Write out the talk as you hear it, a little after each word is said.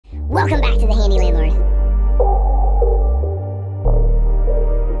Welcome back to the Handy Landlord.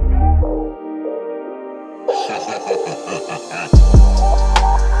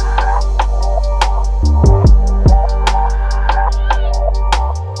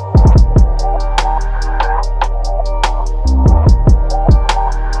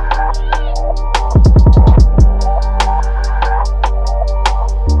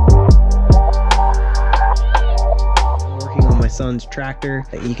 Son's tractor.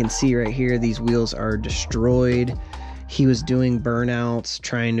 You can see right here these wheels are destroyed. He was doing burnouts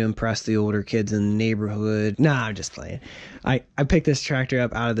trying to impress the older kids in the neighborhood. Nah, I'm just playing. I picked this tractor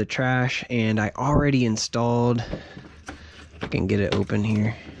up out of the trash and I already installed, I can get it open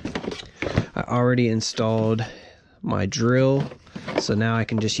here. I already installed my drill, so now I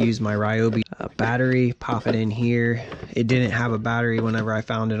can just use my Ryobi battery, pop it in here. It didn't have a battery whenever I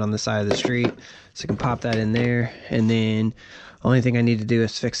found it on the side of the street, so I can pop that in there. And then only thing I need to do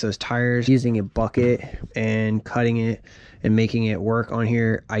is fix those tires. Using a bucket and cutting it and making it work on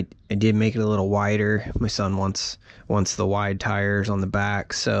here, I did make it a little wider. My son wants the wide tires on the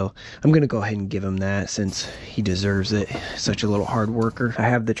back, so I'm gonna go ahead and give him that since he deserves it. Such a little hard worker. I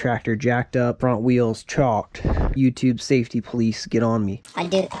have the tractor jacked up, front wheels chalked. YouTube safety police, get on me. I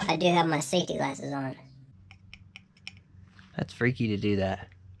do have my safety glasses on. That's freaky to do that.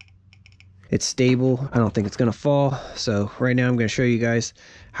 It's stable. I don't think it's gonna fall. So right now I'm gonna show you guys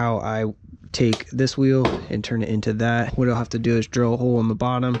how I take this wheel and turn it into that. What I'll have to do is drill a hole in the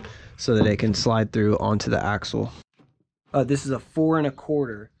bottom so that it can slide through onto the axle. This is a 4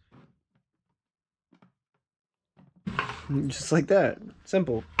 1/4. Just like that.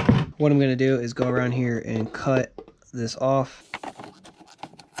 Simple. What I'm gonna do is go around here and cut this off.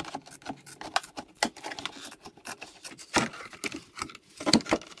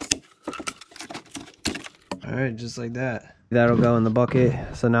 All right, just like that. That'll go in the bucket.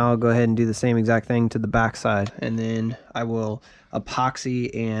 So now I'll go ahead and do the same exact thing to the back side. And then I will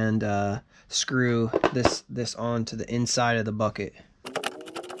epoxy and screw this on to the inside of the bucket.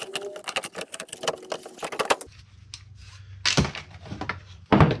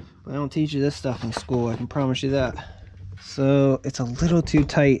 I don't teach you this stuff in school, I can promise you that. So it's a little too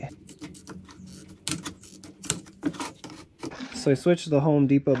tight. So I switched the Home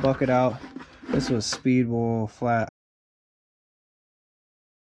Depot bucket out. This was Speedwell flat.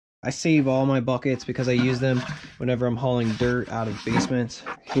 I save all my buckets because I use them whenever I'm hauling dirt out of basements.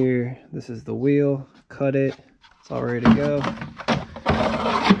 Here, this is the wheel. Cut it. It's all ready to go.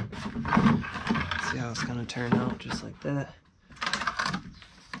 See how it's gonna turn out, just like that.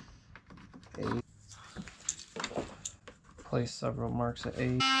 Place several marks at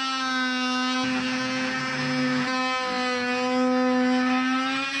A.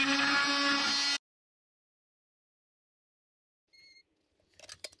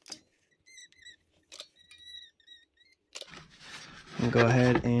 And go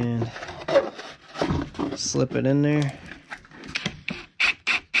ahead and slip it in there.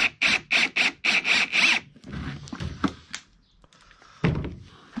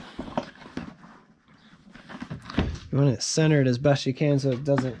 You want it centered as best you can so it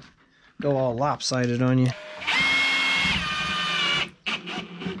doesn't go all lopsided on you.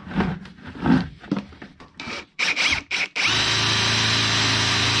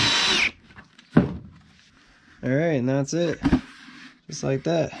 Alright, and that's it. Just like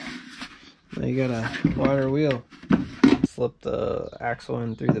that. Now you got a wider wheel. Slip the axle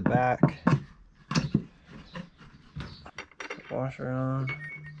in through the back. Washer on.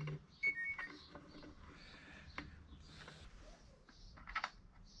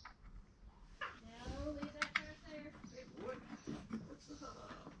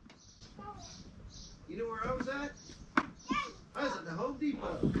 You know where I was at? I was at the Home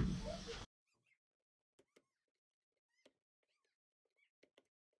Depot.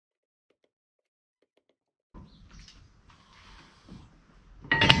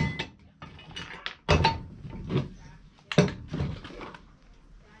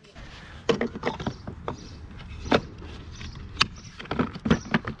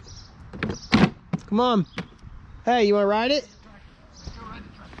 Come on. Hey, you want to ride it?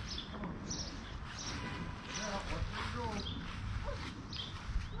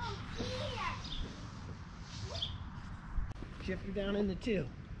 Shift her down into 2.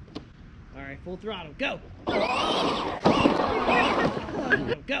 All right, full throttle. Go.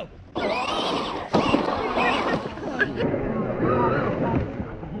 Go.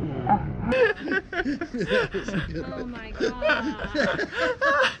 Oh my god.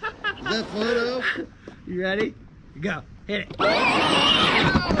 Is that photo? You ready? Go. Hit it. Oh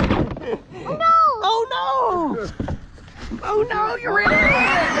no! Oh no! Oh no, you're in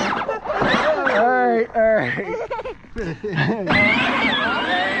it! right.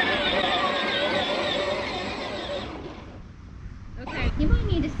 Okay, you might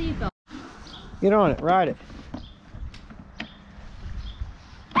need a seatbelt. Get on it, ride it.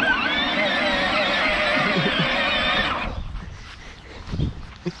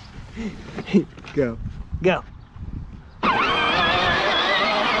 Go. Go.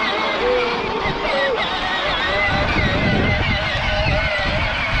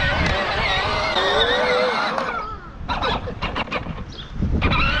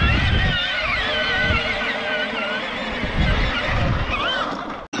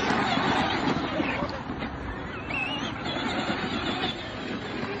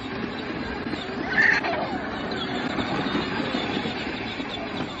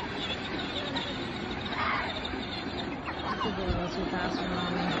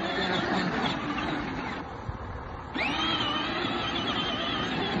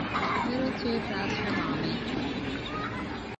 Too fast for mom.